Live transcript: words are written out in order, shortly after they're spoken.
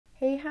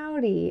Hey,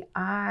 howdy.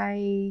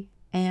 I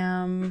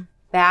am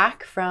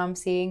back from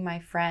seeing my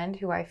friend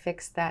who I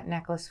fixed that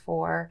necklace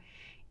for,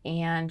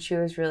 and she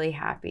was really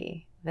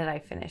happy that I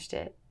finished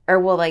it. Or,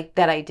 well, like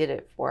that I did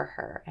it for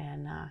her.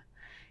 And, I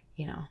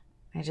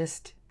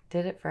just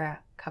did it for a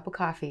cup of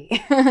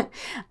coffee.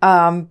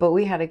 But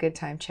we had a good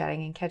time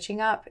chatting and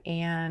catching up,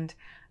 and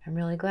I'm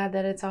really glad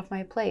that it's off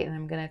my plate, and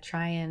I'm going to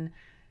try and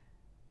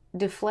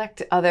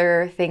deflect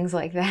other things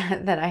like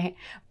that.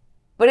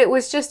 But it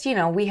was just,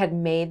 we had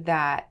made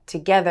that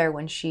together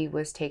when she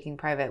was taking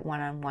private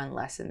one-on-one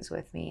lessons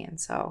with me. And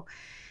so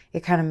it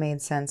kind of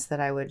made sense that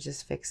I would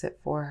just fix it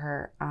for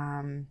her.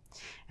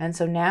 And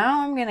so now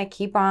I'm going to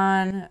keep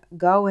on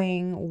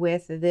going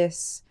with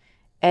this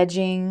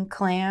edging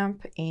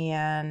clamp,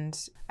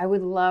 and I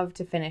would love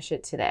to finish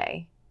it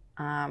today.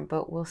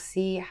 But we'll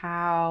see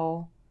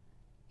how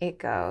it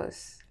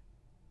goes.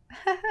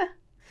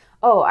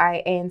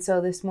 And so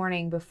this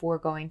morning before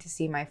going to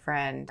see my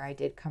friend, I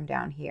did come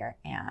down here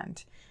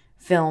and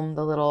film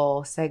the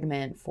little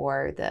segment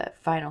for the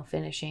final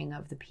finishing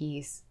of the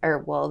piece,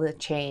 the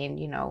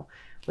chain,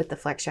 with the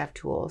flex shaft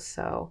tools.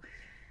 So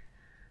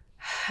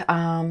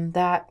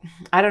that,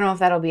 I don't know if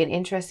that'll be an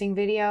interesting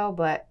video,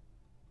 but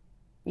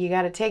you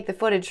got to take the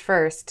footage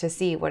first to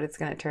see what it's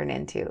going to turn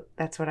into.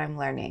 That's what I'm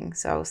learning.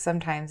 So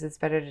sometimes it's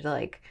better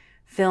to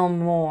film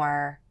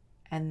more,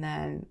 and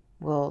then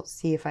we'll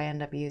see if I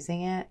end up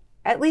using it.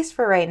 At least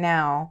for right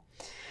now.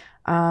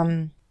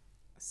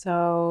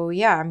 So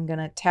yeah, I'm going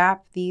to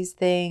tap these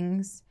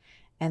things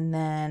and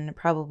then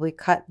probably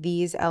cut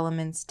these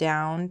elements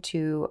down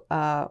to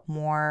a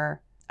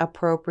more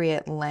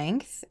appropriate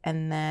length.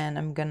 And then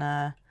I'm going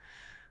to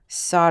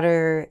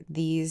solder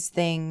these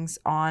things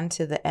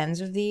onto the ends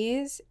of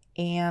these,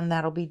 and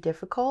that'll be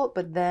difficult,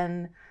 but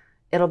then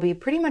it'll be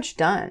pretty much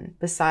done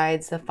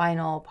besides the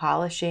final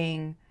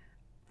polishing,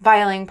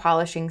 filing,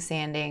 polishing,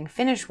 sanding,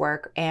 finish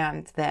work,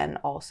 and then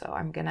also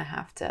I'm gonna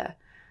have to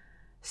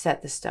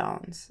set the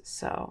stones.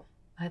 So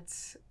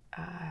let's,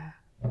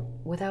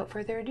 without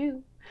further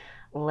ado,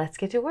 let's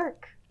get to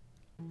work.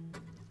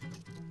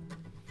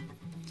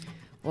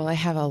 Well, I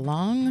have a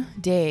long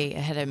day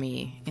ahead of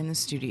me in the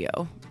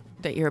studio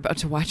that you're about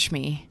to watch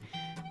me,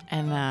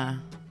 and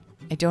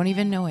I don't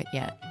even know it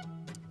yet.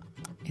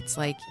 It's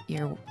like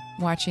you're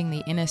watching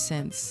the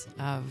innocence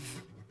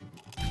of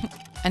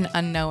an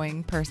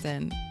unknowing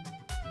person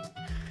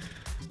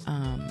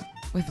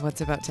with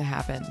what's about to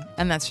happen.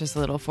 And that's just a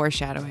little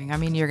foreshadowing. I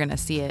mean, you're going to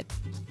see it.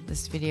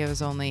 This video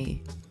is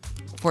only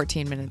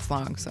 14 minutes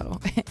long, so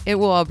it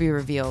will all be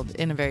revealed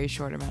in a very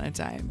short amount of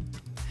time.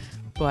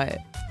 But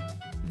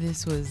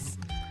this was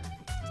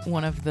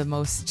one of the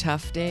most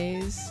tough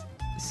days,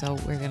 so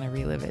we're going to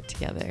relive it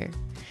together.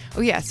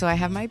 Oh yeah, so I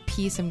have my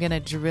piece. I'm going to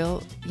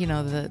drill,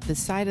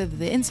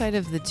 the inside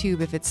of the tube.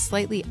 If it's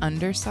slightly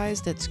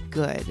undersized, that's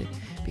good,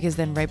 because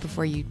then right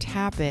before you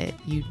tap it,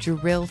 you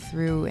drill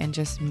through and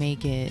just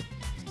make it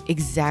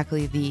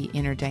exactly the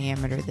inner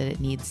diameter that it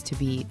needs to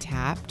be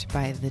tapped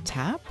by the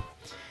tap.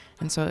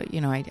 And so,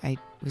 I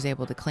was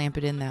able to clamp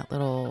it in that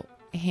little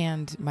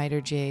hand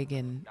miter jig,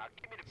 and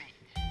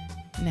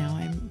now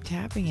I'm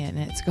tapping it, and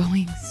it's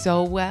going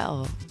so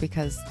well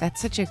because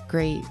that's such a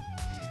great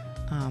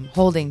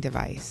holding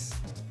device.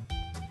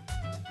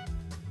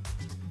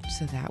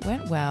 So that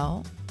went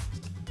well.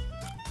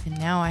 And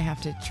now I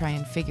have to try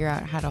and figure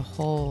out how to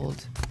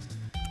hold.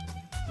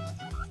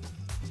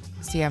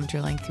 See, I'm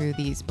drilling through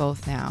these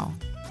both now,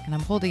 and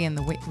I'm holding in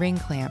the ring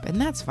clamp, and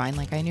that's fine.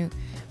 I knew,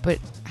 but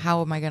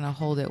how am I going to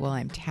hold it while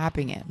I'm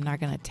tapping it? I'm not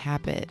going to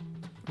tap it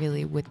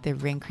really with the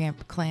ring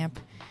clamp.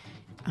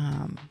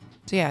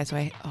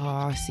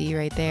 See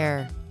right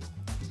there.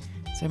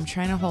 So I'm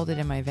trying to hold it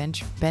in my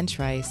bench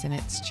vise, and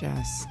it's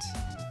just,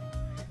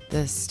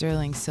 the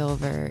sterling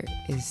silver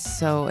is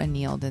so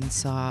annealed and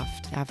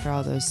soft after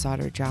all those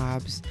solder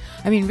jobs.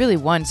 I mean, really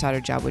one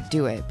solder job would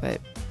do it, but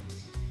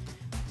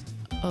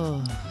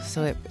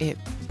so it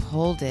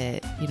pulled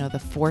it, the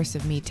force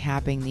of me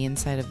tapping the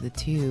inside of the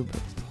tube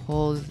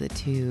pulled the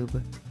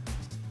tube.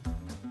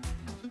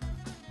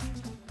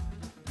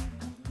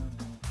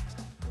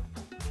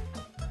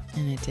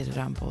 And it did it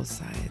on both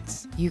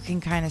sides. You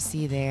can kind of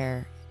see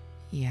there.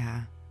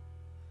 Yeah.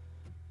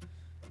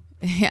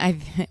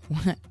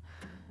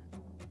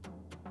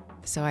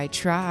 So I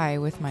try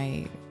with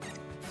my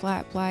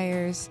flat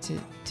pliers to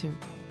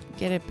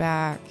get it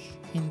back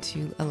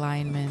into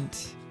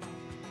alignment.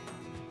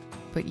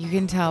 But you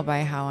can tell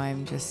by how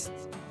I'm just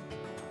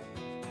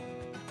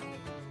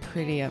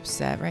pretty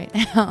upset right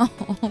now.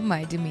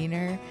 My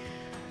demeanor.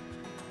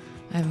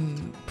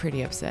 I'm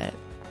pretty upset.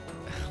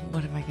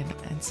 What am I going to...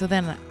 And so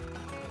then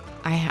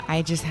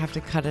I just have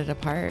to cut it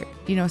apart.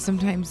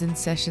 Sometimes in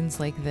sessions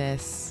like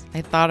this,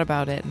 I thought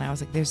about it and I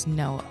was like, there's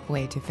no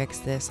way to fix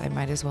this. I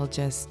might as well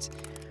just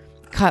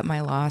cut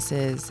my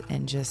losses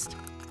and just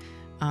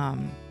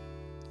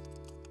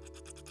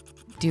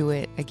do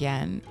it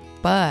again.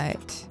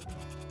 But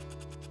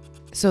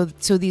so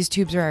these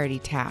tubes are already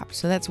tapped.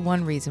 So that's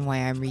one reason why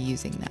I'm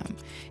reusing them,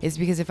 is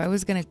because if I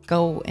was going to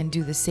go and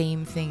do the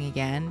same thing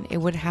again, it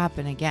would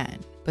happen again.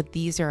 but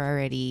these are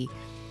already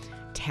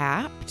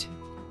tapped.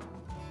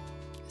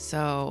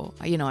 So,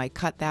 you know, I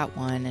cut that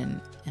one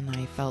and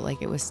I felt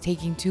like it was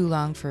taking too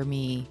long for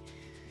me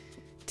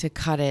to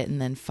cut it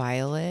and then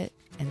file it.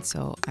 And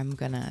so I'm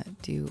gonna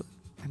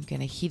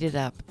heat it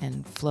up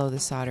and flow the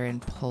solder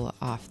and pull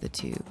off the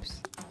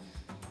tubes.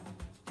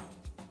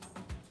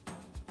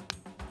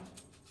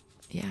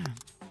 Yeah,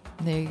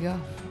 there you go.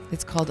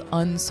 It's called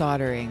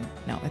unsoldering.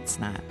 No, it's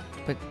not.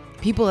 But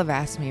people have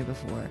asked me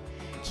before,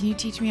 can you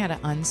teach me how to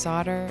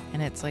unsolder?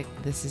 And it's like,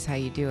 this is how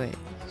you do it.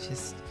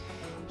 Just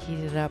heat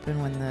it up,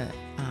 and when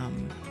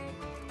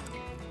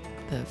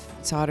the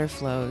solder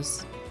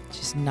flows,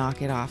 just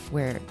knock it off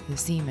where the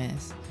seam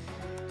is.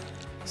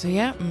 So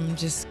yeah, I'm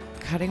just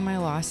cutting my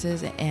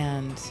losses,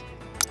 and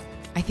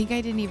I think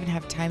I didn't even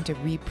have time to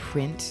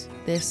reprint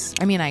this.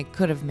 I mean, I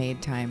could have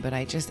made time, but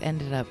I just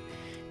ended up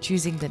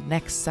choosing the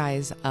next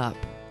size up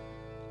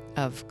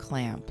of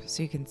clamp.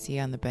 So you can see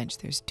on the bench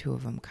there's 2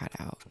 of them cut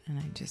out, and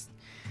I just,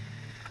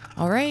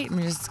 all right, I'm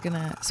just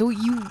gonna, so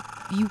you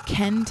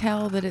can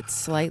tell that it's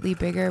slightly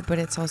bigger, but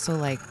it's also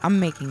like, I'm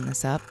making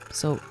this up,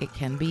 so it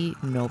can be,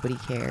 nobody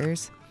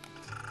cares.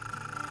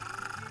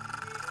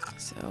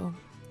 So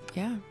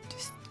yeah,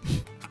 just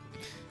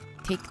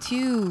take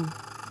 2.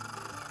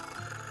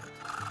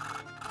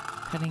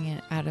 Cutting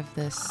it out of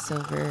the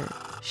silver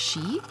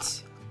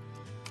sheet.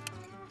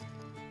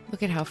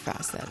 Look at how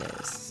fast that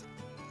is.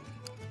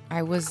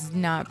 I was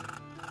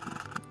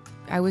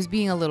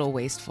being a little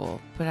wasteful,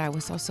 but I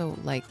was also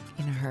like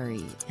in a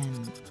hurry,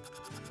 and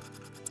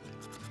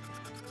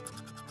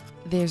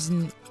there's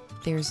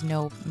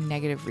no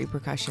negative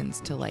repercussions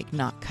to like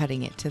not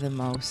cutting it to the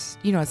most,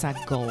 you know, it's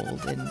not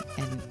gold,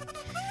 and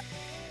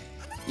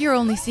you're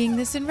only seeing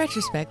this in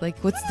retrospect, like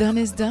what's done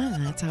is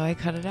done. That's how I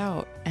cut it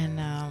out. And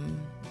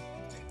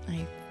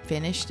I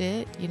finished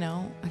it, you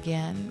know,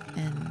 again,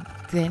 and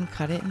then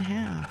cut it in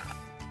half.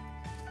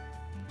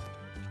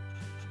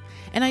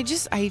 And I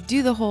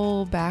do the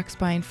whole back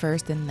spine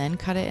first and then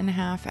cut it in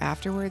half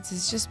afterwards.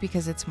 It's just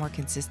because it's more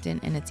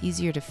consistent and it's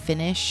easier to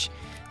finish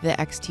the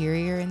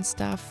exterior and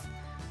stuff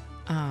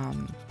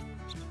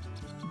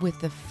with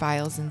the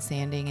files and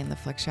sanding and the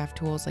flex shaft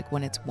tools, like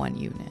when it's one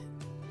unit.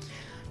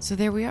 So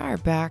there we are,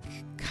 back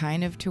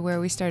kind of to where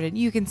we started.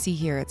 You can see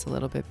here it's a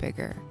little bit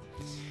bigger.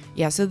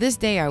 Yeah, so this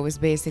day I was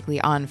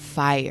basically on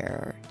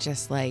fire,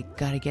 just like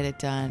gotta get it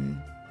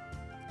done.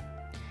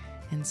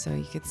 And so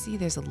you could see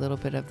there's a little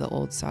bit of the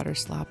old solder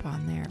slop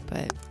on there,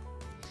 but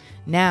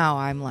now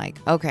I'm like,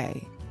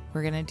 okay,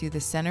 we're gonna do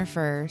the center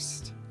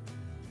first,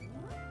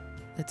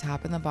 the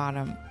top and the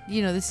bottom.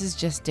 You know, this is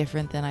just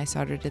different than I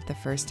soldered it the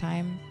first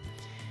time,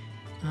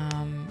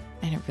 and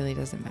it really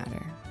doesn't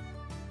matter.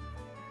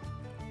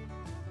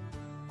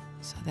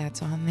 So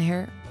that's on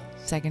there.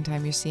 Second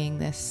time you're seeing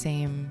this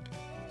same.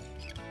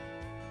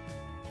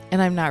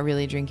 And I'm not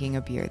really drinking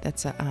a beer.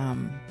 That's a,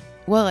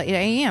 well, I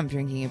am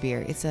drinking a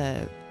beer. It's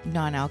a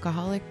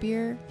non-alcoholic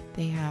beer.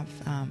 They have,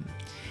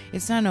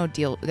 it's not no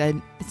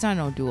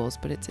duels,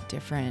 but it's a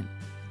different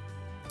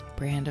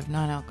brand of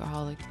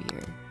non-alcoholic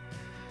beer.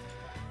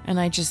 And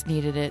I just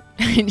needed it.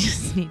 I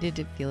just needed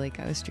to feel like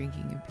I was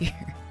drinking a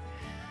beer.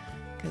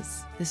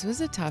 Because this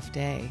was a tough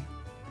day.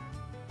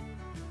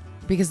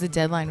 Because the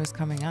deadline was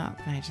coming up.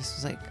 And I just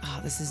was like, oh,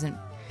 this isn't,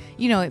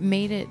 you know, it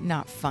made it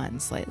not fun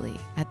slightly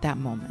at that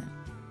moment.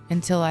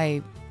 Until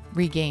I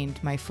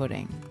regained my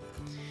footing.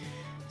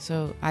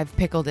 So I've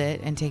pickled it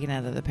and taken it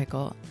out of the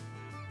pickle.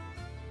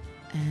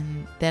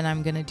 And then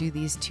I'm going to do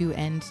these 2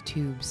 end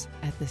tubes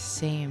at the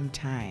same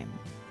time.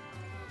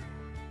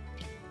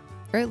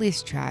 Or at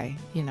least try,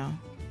 you know.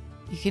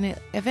 You can,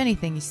 if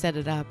anything, you set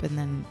it up, and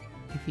then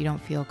if you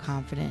don't feel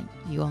confident,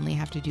 you only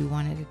have to do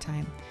one at a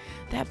time.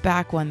 That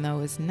back one, though,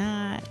 is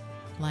not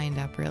lined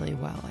up really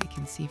well, I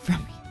can see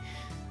from me.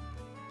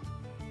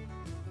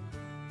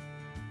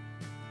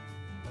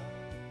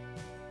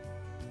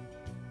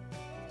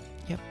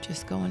 Yep,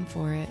 just going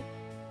for it.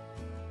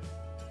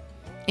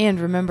 And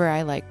remember,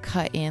 I like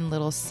cut in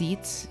little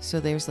seats, so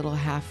there's little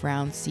half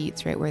round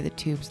seats right where the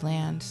tubes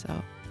land,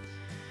 so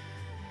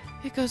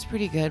it goes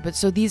pretty good. But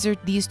so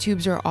these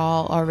tubes are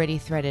all already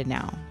threaded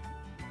now.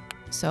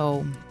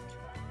 So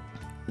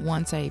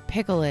once I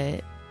pickle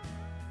it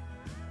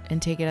and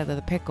take it out of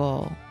the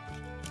pickle,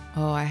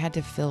 oh, I had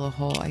to fill a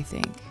hole, I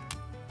think,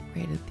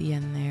 right at the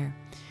end there.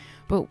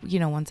 But you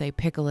know, once I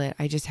pickle it,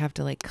 I just have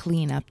to like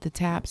clean up the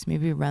taps,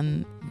 maybe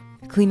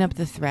clean up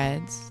the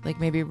threads, like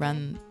maybe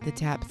run the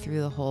tap through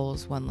the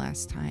holes one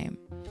last time.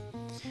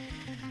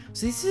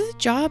 So these are the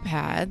jaw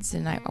pads,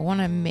 and I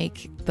want to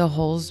make the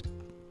holes,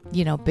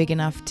 you know, big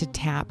enough to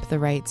tap the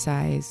right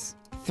size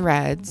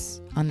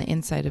threads on the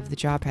inside of the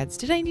jaw pads.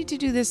 Did I need to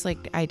do this?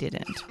 Like, I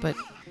didn't, but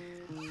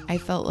I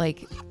felt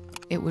like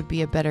it would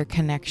be a better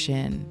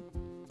connection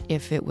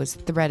if it was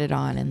threaded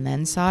on and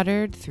then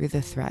soldered through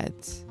the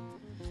threads.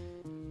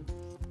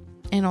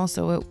 And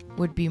also it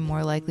would be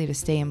more likely to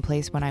stay in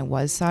place when I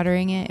was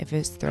soldering it if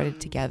it's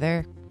threaded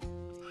together.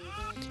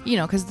 You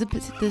know, because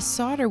the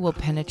solder will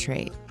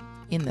penetrate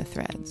in the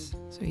threads.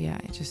 So yeah,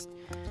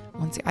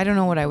 I don't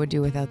know what I would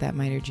do without that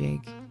miter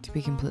jig, to to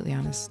be completely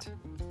honest.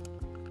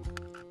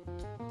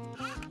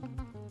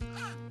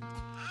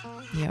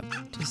 Yep,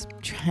 just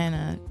trying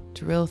to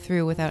drill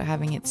through without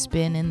having it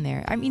spin in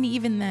there. I mean,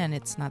 even then,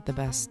 it's not the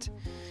best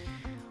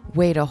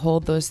way to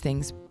hold those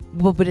things.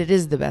 Well, but it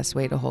is the best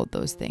way to hold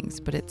those things.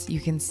 But it's, you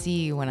can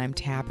see when I'm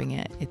tapping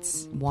it,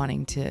 it's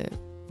wanting to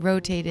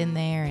rotate in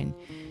there, and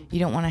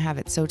you don't want to have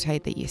it so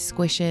tight that you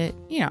squish it.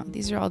 You know,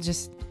 these are all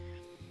just,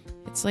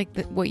 it's like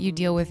what you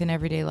deal with in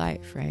everyday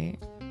life, right?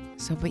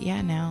 So, but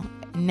yeah,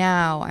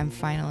 now I'm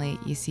finally,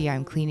 you see,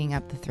 I'm cleaning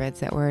up the threads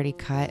that were already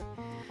cut.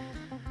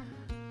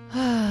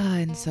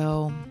 And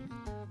so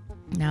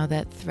now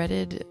that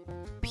threaded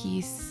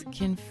piece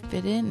can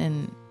fit in,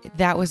 and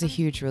that was a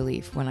huge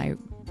relief when I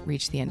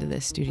reached the end of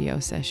this studio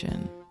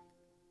session.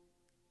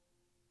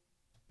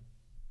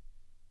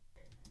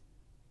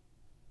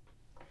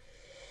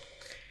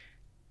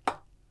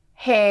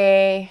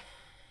 Hey,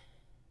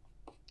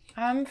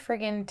 I'm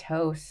friggin'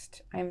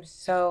 toast. I'm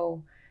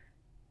so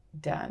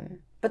done.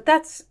 But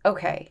that's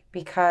okay,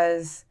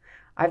 because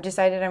I've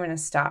decided I'm going to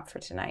stop for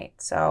tonight.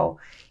 So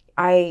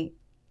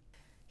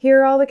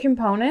here are all the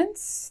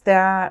components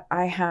that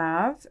I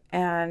have,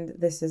 and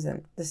this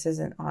isn't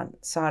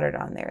soldered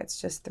on there. It's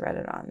just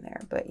threaded on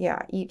there. But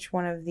yeah, each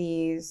one of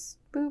these,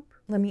 boop.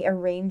 Let me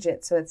arrange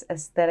it so it's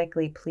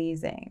aesthetically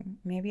pleasing.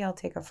 Maybe I'll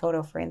take a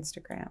photo for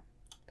Instagram.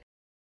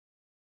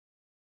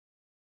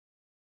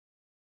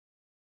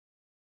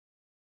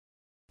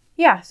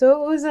 Yeah,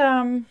 so it was,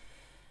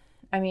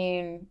 I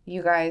mean,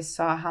 you guys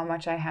saw how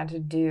much I had to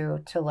do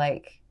to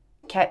like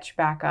catch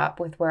back up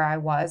with where I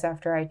was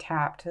after I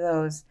tapped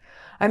those.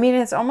 I mean,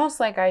 it's almost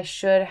like I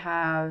should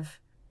have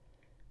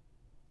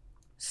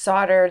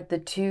soldered the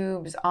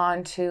tubes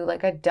onto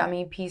like a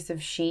dummy piece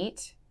of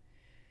sheet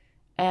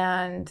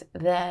and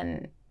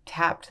then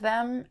tapped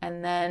them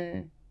and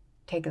then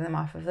taken them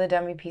off of the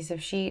dummy piece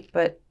of sheet.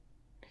 But,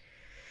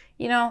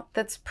 you know,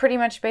 that's pretty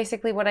much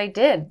basically what I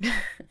did.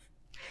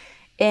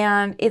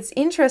 And it's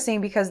interesting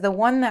because the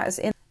one that's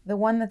in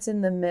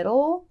the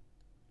middle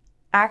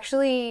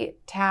actually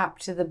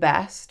tapped the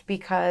best,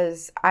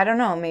 because I don't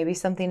know, maybe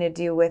something to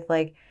do with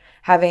like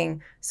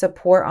having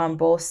support on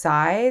both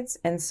sides.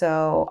 And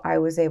so I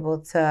was able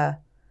to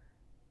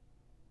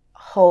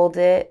hold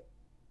it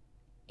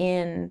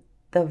in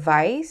the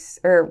vise,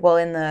 or well,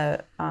 in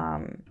the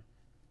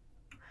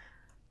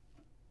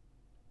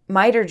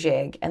miter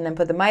jig, and then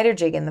put the miter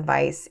jig in the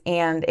vise,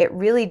 and it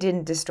really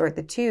didn't distort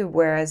the tube,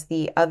 whereas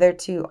the other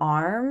two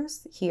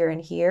arms here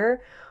and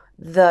here,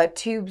 the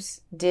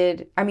tubes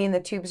did. I mean, the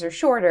tubes are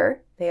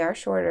shorter,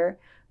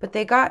 but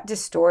they got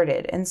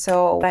distorted. And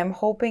so I'm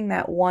hoping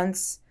that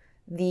once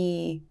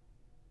the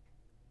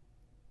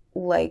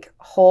like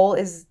hole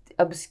is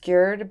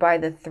obscured by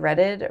the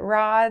threaded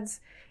rods,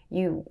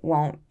 you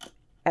won't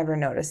ever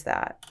notice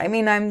that. I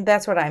mean,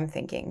 that's what I'm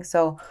thinking.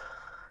 So,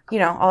 you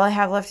know, all I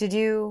have left to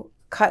do,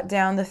 cut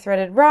down the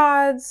threaded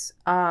rods,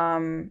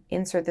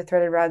 insert the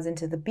threaded rods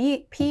into the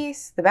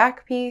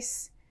back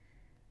piece,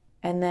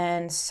 and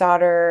then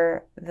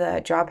solder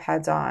the job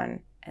pads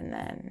on, and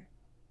then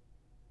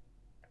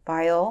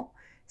file,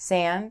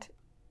 sand,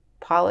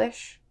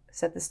 polish,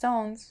 set the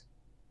stones,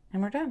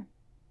 and we're done.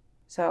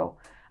 So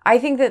I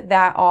think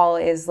that all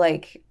is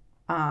like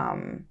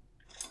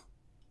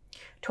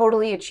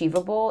totally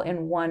achievable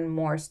in one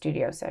more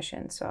studio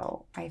session.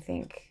 So I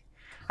think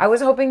I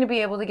was hoping to be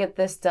able to get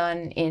this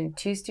done in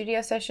 2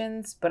 studio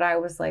sessions, but I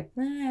was like,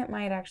 it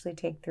might actually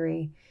take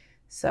 3.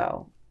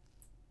 So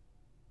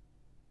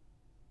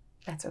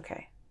that's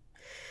okay.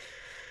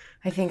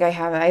 I think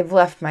I've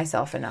left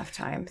myself enough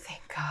time.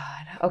 Thank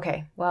God.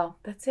 Okay, well,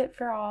 that's it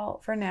for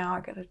now.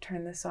 I gotta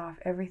turn this off.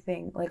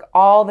 Everything, like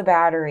all the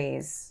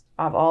batteries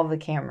of all the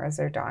cameras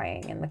are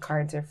dying and the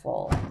cards are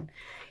full. And,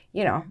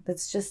 you know,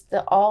 that's just,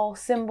 all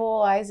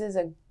symbolizes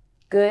a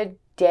good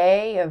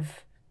day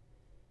of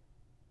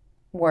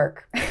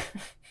work.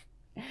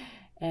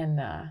 And,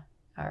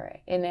 all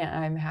right. And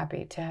I'm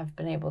happy to have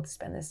been able to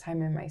spend this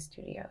time in my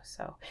studio.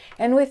 So,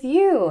 and with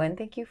you, and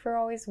thank you for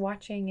always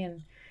watching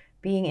and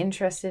being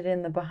interested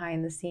in the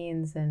behind the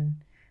scenes, and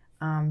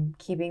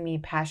keeping me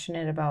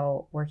passionate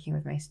about working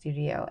with my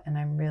studio. And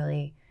I'm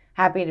really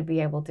happy to be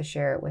able to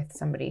share it with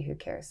somebody who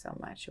cares so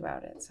much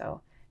about it.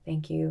 So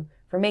thank you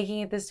for making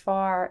it this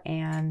far,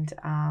 and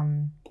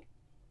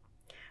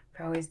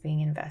for always being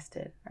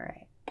invested. All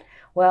right.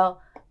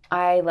 Well,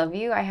 I love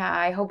you.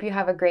 I hope you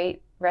have a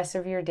great rest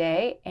of your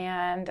day,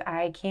 and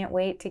I can't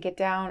wait to get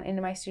down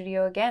into my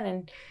studio again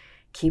and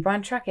keep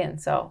on trucking.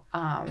 So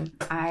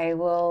I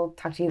will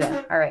talk to you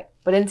then. All right.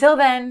 But until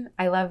then,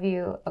 I love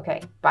you.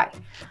 Okay. Bye.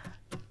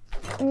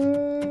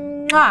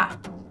 Mwah.